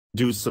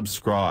Do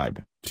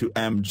subscribe to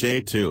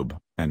MJTube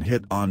and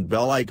hit on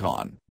bell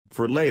icon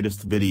for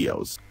latest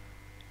videos.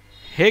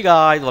 Hey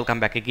guys, welcome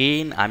back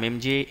again. I'm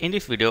MJ. In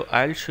this video,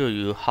 I'll show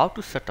you how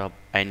to set up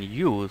and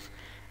use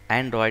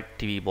Android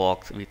TV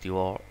box with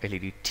your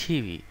LED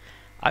TV.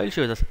 I will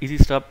show you this easy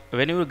step.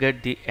 When you will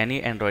get the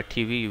any Android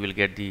TV, you will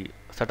get the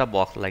setup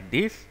box like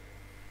this,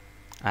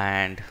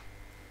 and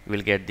you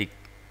will get the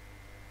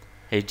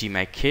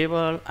HDMI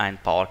cable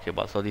and power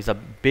cable. So these are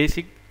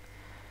basic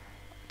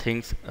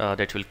things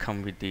that will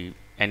come with the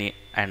any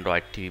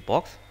Android TV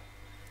box.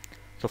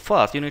 So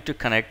first, you need to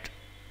connect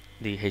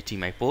the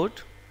HDMI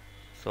port.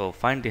 So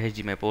find the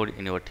HDMI port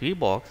in your TV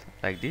box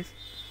like this.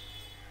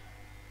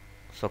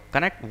 So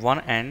connect one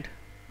end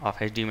of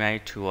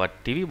HDMI to a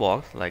TV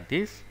box like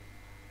this.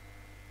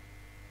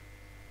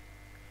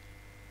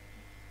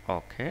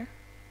 Okay,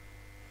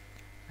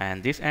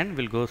 and this end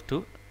will go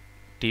to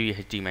TV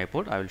HDMI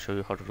port. I will show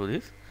you how to do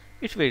this.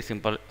 It's very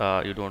simple.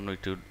 You don't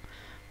need to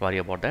worry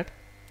about that.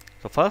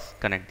 So first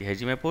connect the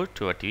HDMI port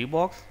to a TV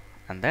box,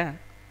 and then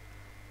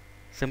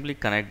simply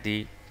connect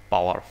the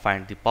power.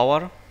 Find the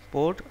power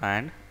port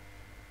and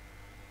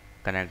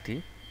connect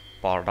the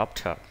power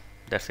adapter.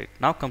 That's it.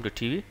 Now come to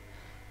TV.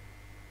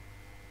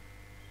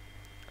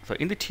 So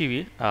in the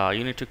TV,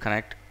 you need to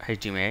connect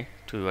HDMI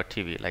to your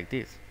TV like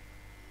this.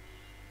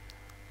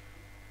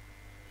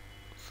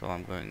 So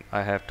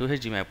I have two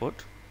HDMI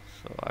port.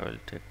 So I will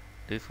take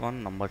this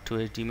one, number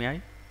 2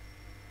 HDMI.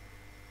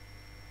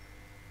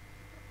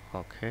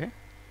 Okay,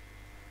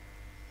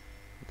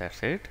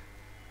 that's it.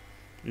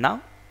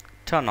 Now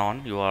turn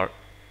on your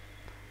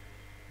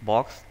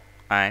box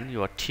and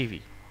your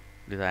TV.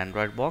 This is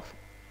Android box.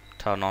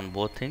 Turn on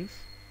both things,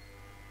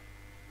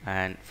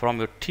 and from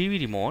your TV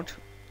remote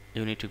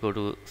you need to go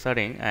to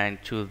setting and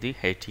choose the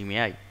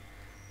HDMI.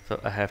 So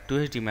I have two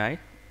HDMI.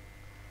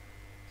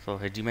 So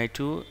HDMI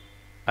 2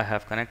 I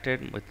have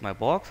connected with my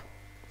box.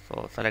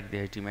 So select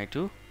the HDMI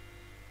 2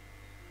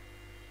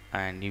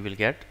 and you will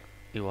get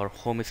your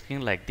home screen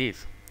like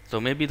this.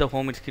 So maybe the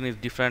home screen is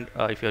different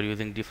if you are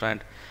using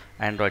different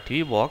Android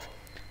TV box.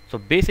 So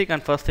basic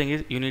and first thing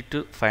is you need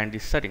to find the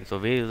setting. So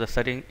where is the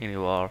setting in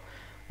your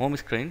home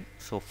screen?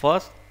 So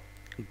first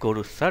go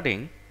to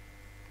setting.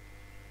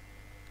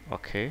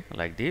 Okay,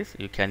 like this.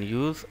 You can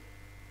use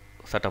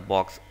setup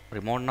box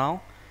remote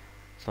now.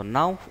 So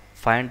now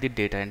find the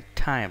date and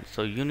time.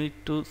 So you need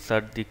to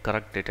set the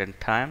correct date and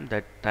time.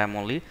 That time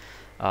only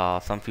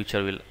some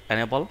feature will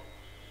enable.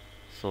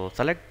 So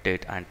select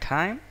date and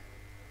time.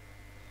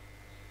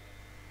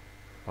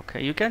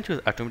 Okay, you can choose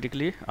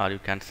automatically or you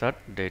can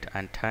set date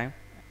and time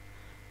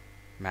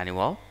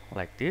manual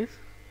like this.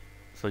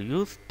 So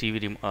use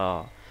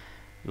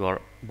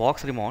your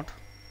box remote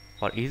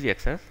for easy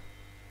access.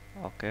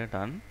 Okay,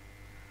 done.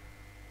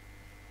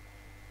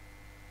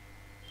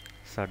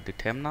 Set the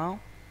time now.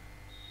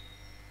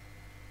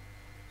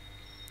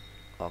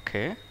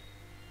 Okay,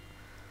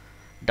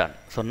 done.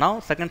 So now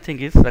second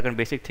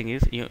basic thing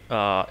is you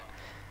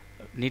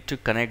need to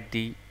connect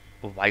the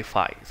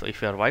Wi-Fi. So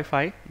if you are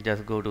Wi-Fi,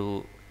 just go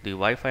to the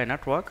Wi-Fi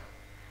network,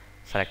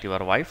 select your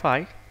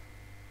Wi-Fi.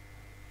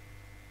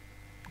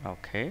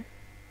 Okay,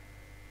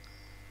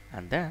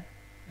 and then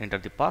enter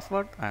the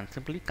password and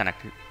simply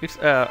connect it. It's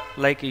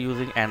like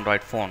using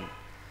Android phone,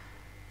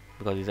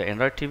 because it's an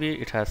Android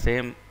TV. It has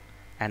same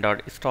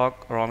Android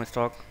stock, ROM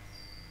stock.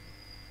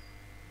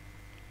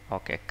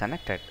 Okay,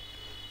 connected.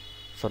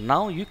 So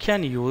now you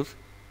can use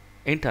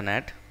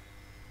internet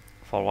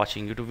for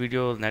watching YouTube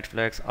videos,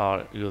 Netflix,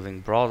 or using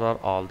browser,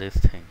 all these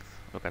things.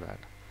 Look at that.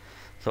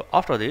 So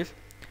after this,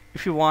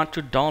 if you want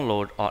to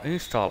download or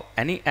install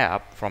any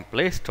app from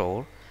Play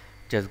Store,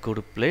 just go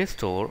to Play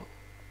Store,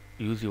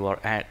 use your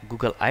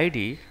Google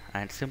ID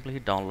and simply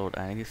download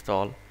and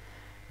install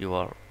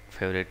your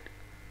favorite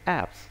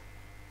apps.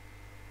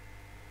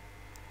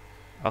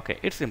 Okay,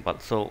 it's simple.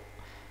 So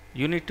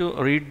you need to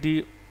read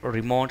the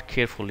remote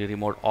carefully,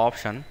 remote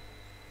option,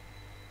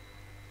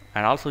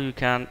 and also you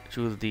can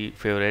choose the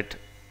favorite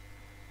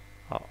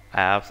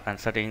apps and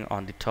setting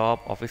on the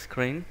top of the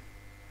screen.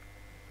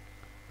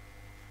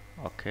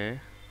 Okay,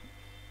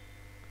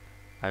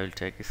 I will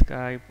take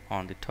Skype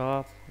on the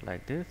top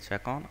like this,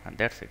 check on, and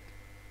that's it.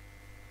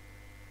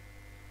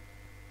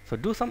 So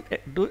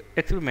do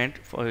experiment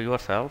for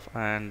yourself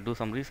and do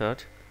some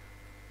research.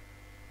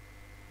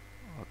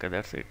 Okay,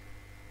 that's it.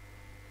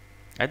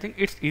 I think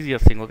it's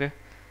easiest thing. Okay,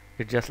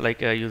 it's just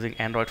like using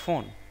Android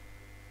phone.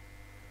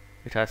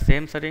 It has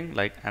same setting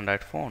like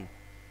Android phone.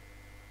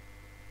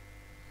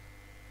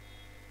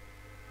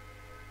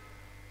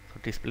 So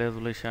display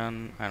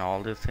resolution and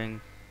all these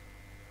things.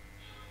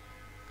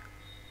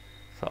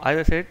 So as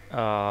I said,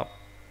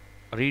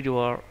 read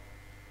your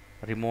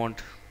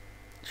remote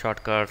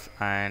shortcuts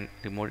and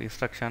remote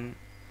instruction.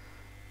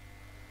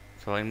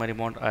 So in my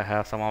remote I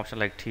have some option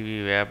like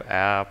TV, web,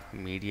 app,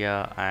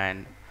 media,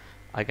 and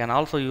I can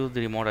also use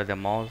the remote as a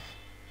mouse.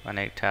 When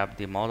I tap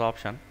the mouse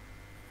option,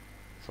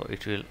 so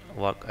it will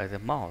work as a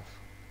mouse.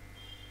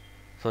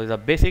 So it's a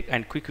basic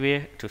and quick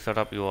way to set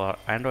up your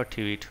Android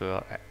TV to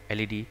your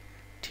LED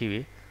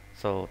TV.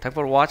 So thanks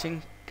for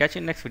watching. Catch you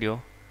in next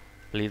video.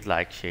 Please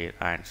like, share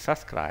and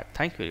subscribe.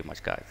 Thank you very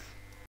much guys.